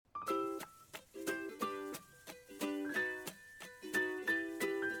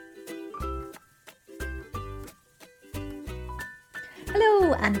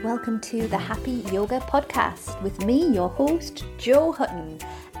Hello and welcome to the Happy Yoga Podcast with me, your host, Jo Hutton.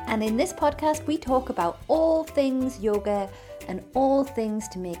 And in this podcast, we talk about all things yoga and all things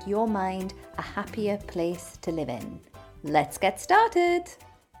to make your mind a happier place to live in. Let's get started.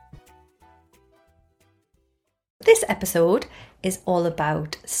 This episode is all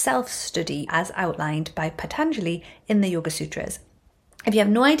about self-study as outlined by Patanjali in the Yoga Sutras. If you have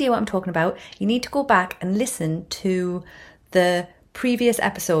no idea what I'm talking about, you need to go back and listen to the previous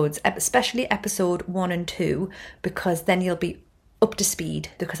episodes, especially episode 1 and 2, because then you'll be up to speed,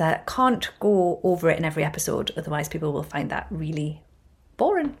 because I can't go over it in every episode, otherwise people will find that really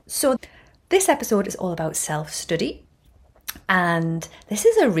boring. So this episode is all about self-study, and this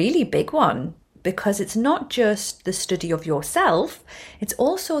is a really big one because it's not just the study of yourself, it's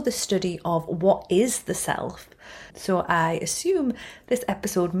also the study of what is the self. So I assume this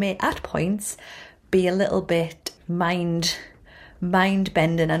episode may at points be a little bit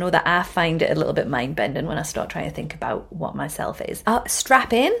mind-bending. I know that I find it a little bit mind-bending when I start trying to think about what myself is.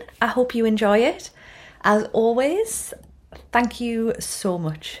 Strap in. I hope you enjoy it. As always, thank you so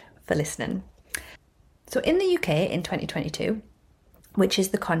much for listening. So in the UK in 2022, which is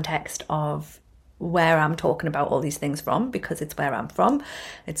the context of where I'm talking about all these things from, because it's where I'm from,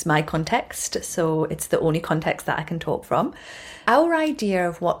 it's my context, so it's the only context that I can talk from. Our idea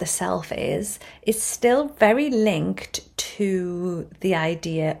of what the self is still very linked to the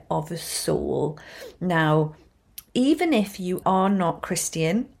idea of a soul. Now, even if you are not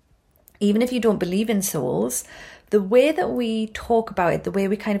Christian, even if you don't believe in souls, the way that we talk about it, the way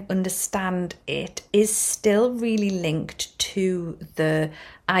we kind of understand it, is still really linked to the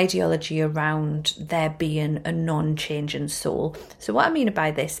ideology around there being a non-changing soul. So what I mean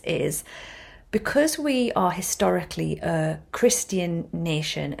by this is, because we are historically a Christian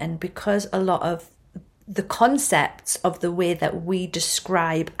nation, and because a lot of the concepts of the way that we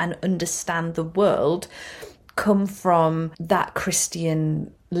describe and understand the world come from that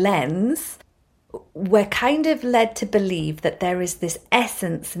Christian lens, we're kind of led to believe that there is this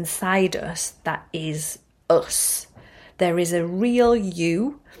essence inside us that is us. There is a real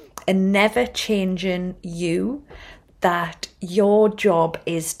you, a never changing you that your job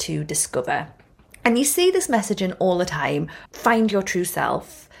is to discover. And you see this messaging all the time. Find your true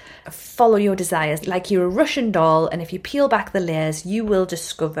self, follow your desires, like you're a Russian doll, and if you peel back the layers, you will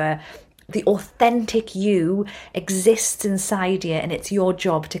discover the authentic you exists inside you, and it's your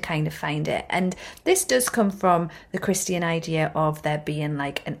job to kind of find it. And this does come from the Christian idea of there being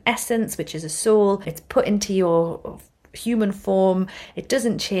like an essence, which is a soul. It's put into your human form, it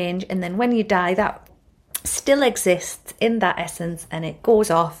doesn't change, and then when you die, that still exists in that essence, and it goes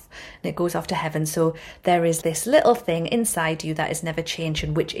off to heaven. So there is this little thing inside you that is never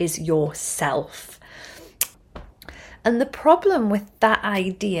changing, which is yourself. And the problem with that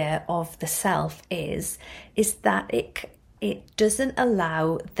idea of the self is that it doesn't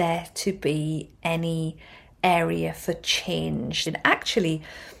allow there to be any area for change. And actually,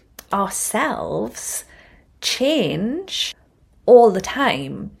 ourselves change all the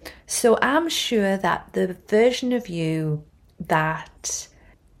time. So I'm sure that the version of you that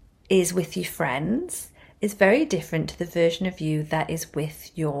is with your friends is very different to the version of you that is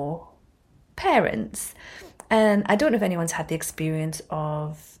with your parents. And I don't know if anyone's had the experience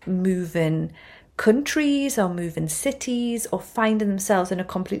of moving countries or moving cities or finding themselves in a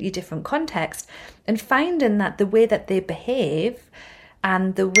completely different context and finding that the way that they behave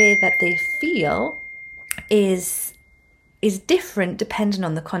and the way that they feel is different depending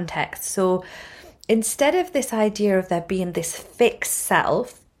on the context. So instead of this idea of there being this fixed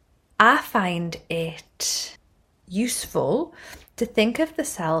self, I find it useful to think of the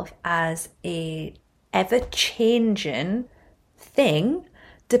self as a ever-changing thing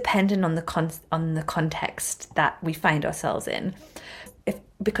depending on the context that we find ourselves in.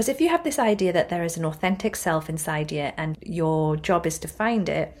 Because if you have this idea that there is an authentic self inside you and your job is to find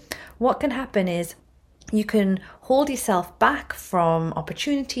it, what can happen is you can hold yourself back from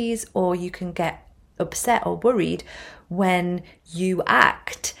opportunities, or you can get upset or worried when you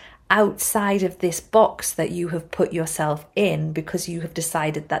act outside of this box that you have put yourself in, because you have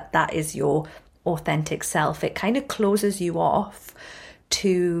decided that that is your authentic self. It kind of closes you off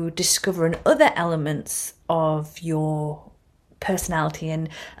to discovering other elements of your personality and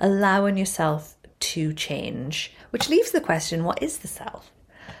allowing yourself to change, which leaves the question, what is the self?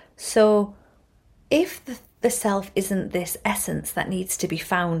 So if the self isn't this essence that needs to be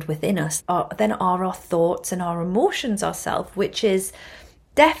found within us, then are our thoughts and our emotions our self, which is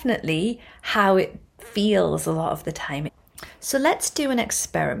definitely how it feels a lot of the time. So let's do an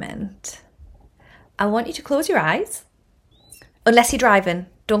experiment. I want you to close your eyes Unless you're driving.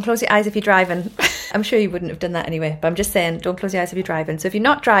 Don't close your eyes if you're driving. I'm sure you wouldn't have done that anyway, but I'm just saying, don't close your eyes if you're driving. So if you're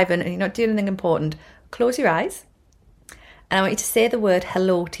not driving and you're not doing anything important, close your eyes. And I want you to say the word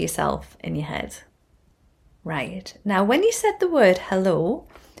hello to yourself in your head. Right. Now, when you said the word hello,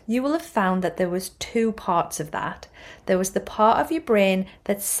 you will have found that there was two parts of that. There was the part of your brain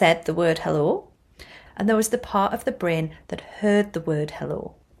that said the word hello, and there was the part of the brain that heard the word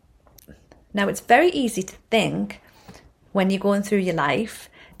hello. Now, it's very easy to think when you're going through your life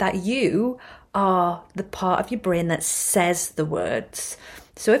that you are the part of your brain that says the words.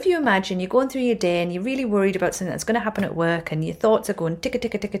 So if you imagine you're going through your day and you're really worried about something that's going to happen at work and your thoughts are going ticker,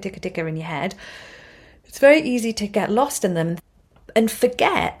 ticker, ticker, ticker, ticker in your head, it's very easy to get lost in them and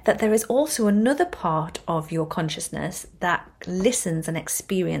forget that there is also another part of your consciousness that listens and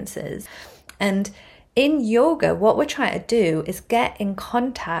experiences. And in yoga, what we're trying to do is get in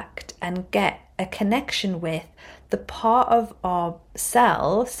contact and get a connection with the part of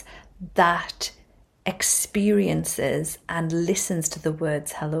ourselves that experiences and listens to the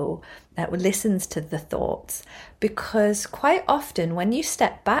words hello, that listens to the thoughts. Because quite often when you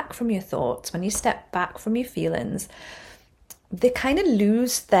step back from your thoughts, when you step back from your feelings, they kind of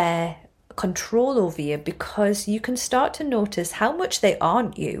lose their control over you, because you can start to notice how much they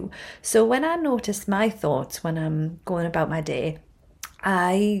aren't you. So when I notice my thoughts when I'm going about my day,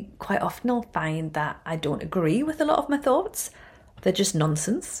 I quite often will find that I don't agree with a lot of my thoughts. They're just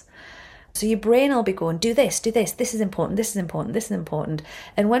nonsense. So your brain will be going, do this, this is important, this is important, this is important.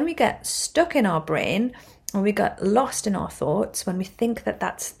 And when we get stuck in our brain, when we get lost in our thoughts, when we think that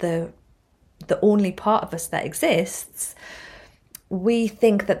that's the only part of us that exists, we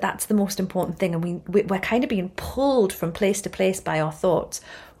think that that's the most important thing, and we're kind of being pulled from place to place by our thoughts,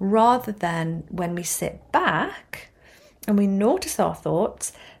 rather than when we sit back and we notice our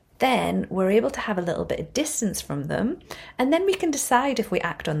thoughts, then we're able to have a little bit of distance from them, and then we can decide if we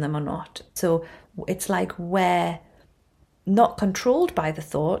act on them or not. So it's like we're not controlled by the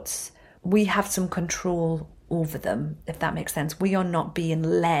thoughts, we have some control over them, if that makes sense. We are not being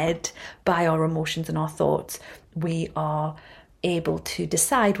led by our emotions and our thoughts. We are able to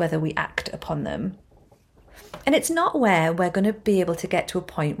decide whether we act upon them. And it's not where we're going to be able to get to a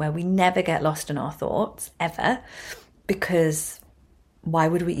point where we never get lost in our thoughts, ever, because why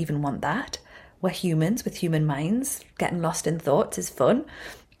would we even want that? We're humans with human minds. Getting lost in thoughts is fun.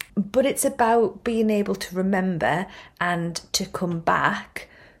 But it's about being able to remember and to come back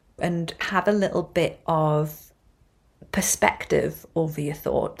and have a little bit of perspective over your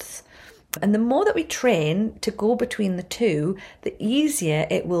thoughts. And the more that we train to go between the two, the easier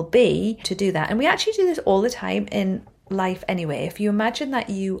it will be to do that. And we actually do this all the time in life anyway. If you imagine that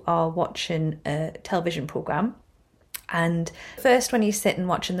you are watching a television program, and first when you sit and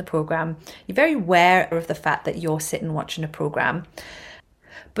watching the program, you're very aware of the fact that you're sitting watching a program.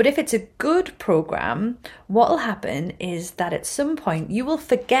 But if it's a good program, what will happen is that at some point you will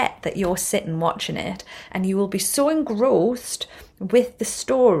forget that you're sitting watching it, and you will be so engrossed with the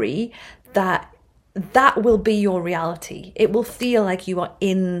story that will be your reality. It will feel like you are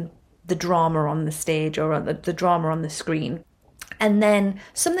in the drama on the stage or on the drama on the screen. And then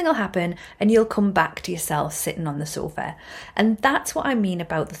something will happen and you'll come back to yourself sitting on the sofa. And that's what I mean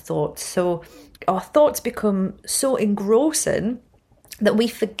about the thoughts. So our thoughts become so engrossing that we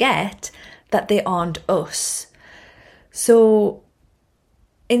forget that they aren't us. So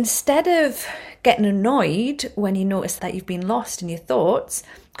instead of getting annoyed when you notice that you've been lost in your thoughts,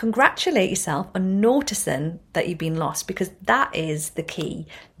 congratulate yourself on noticing that you've been lost, because that is the key.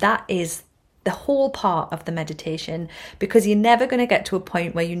 That is the whole part of the meditation, because you're never going to get to a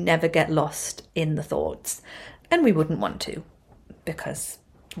point where you never get lost in the thoughts. And we wouldn't want to, because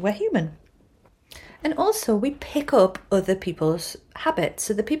we're human. And also we pick up other people's habits.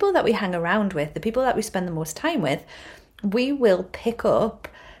 So the people that we hang around with, the people that we spend the most time with, we will pick up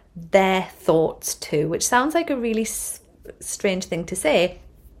their thoughts too, which sounds like a really strange thing to say.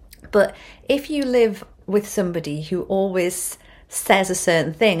 But if you live with somebody who always says a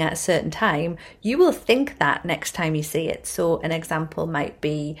certain thing at a certain time, you will think that next time you see it. So an example might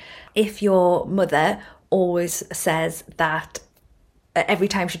be, if your mother always says that every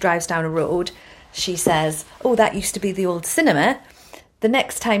time she drives down a road, she says, oh, that used to be the old cinema. The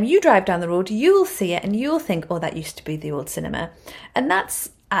next time you drive down the road, you'll see it and you'll think, oh, that used to be the old cinema. And that's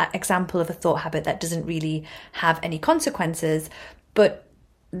an example of a thought habit that doesn't really have any consequences. But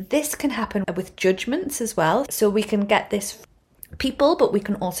this can happen with judgments as well. So we can get this from people, but we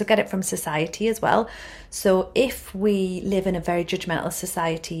can also get it from society as well. So if we live in a very judgmental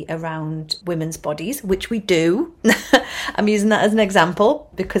society around women's bodies, which we do, I'm using that as an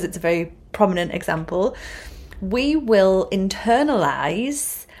example because it's a very prominent example, we will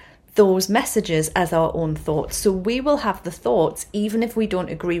internalize those messages as our own thoughts. So we will have the thoughts even if we don't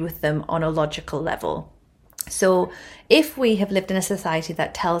agree with them on a logical level. So if we have lived in a society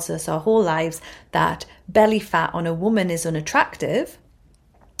that tells us our whole lives that belly fat on a woman is unattractive,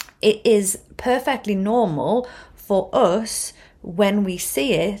 it is perfectly normal for us, when we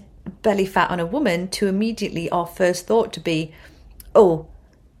see it, belly fat on a woman, to immediately, our first thought to be, oh,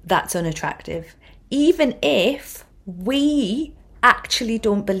 that's unattractive. Even if we actually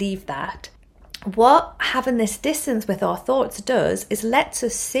don't believe that. What having this distance with our thoughts does is lets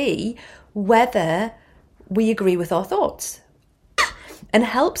us see whether we agree with our thoughts, and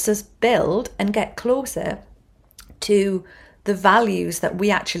helps us build and get closer to the values that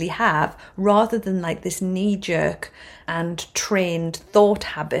we actually have, rather than like this knee-jerk and trained thought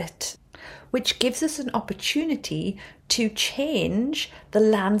habit, which gives us an opportunity to change the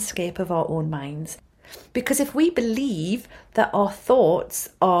landscape of our own minds. Because if we believe that our thoughts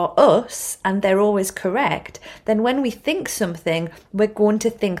are us and they're always correct, then when we think something, we're going to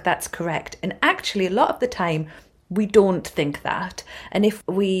think that's correct. And actually, a lot of the time, we don't think that. And if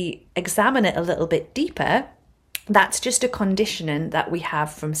we examine it a little bit deeper, that's just a conditioning that we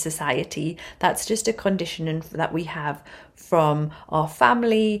have from society. That's just a conditioning that we have from our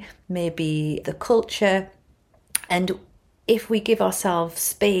family, maybe the culture. And if we give ourselves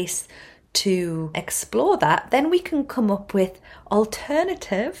space to explore that, then we can come up with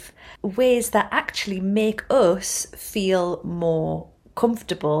alternative ways that actually make us feel more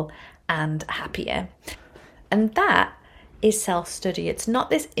comfortable and happier. And that is self-study. It's not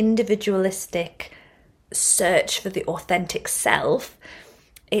this individualistic search for the authentic self.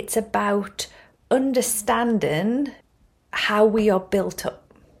 It's about understanding how we are built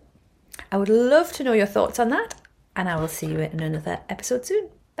up. I would love to know your thoughts on that, and I will see you in another episode soon.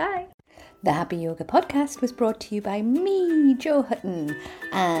 Bye. The Happy Yoga Podcast was brought to you by me, Jo Hutton.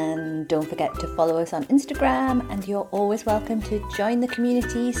 And don't forget to follow us on Instagram, and you're always welcome to join the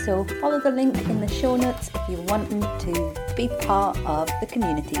community. So follow the link in the show notes if you're wanting to be part of the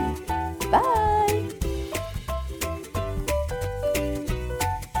community. Bye.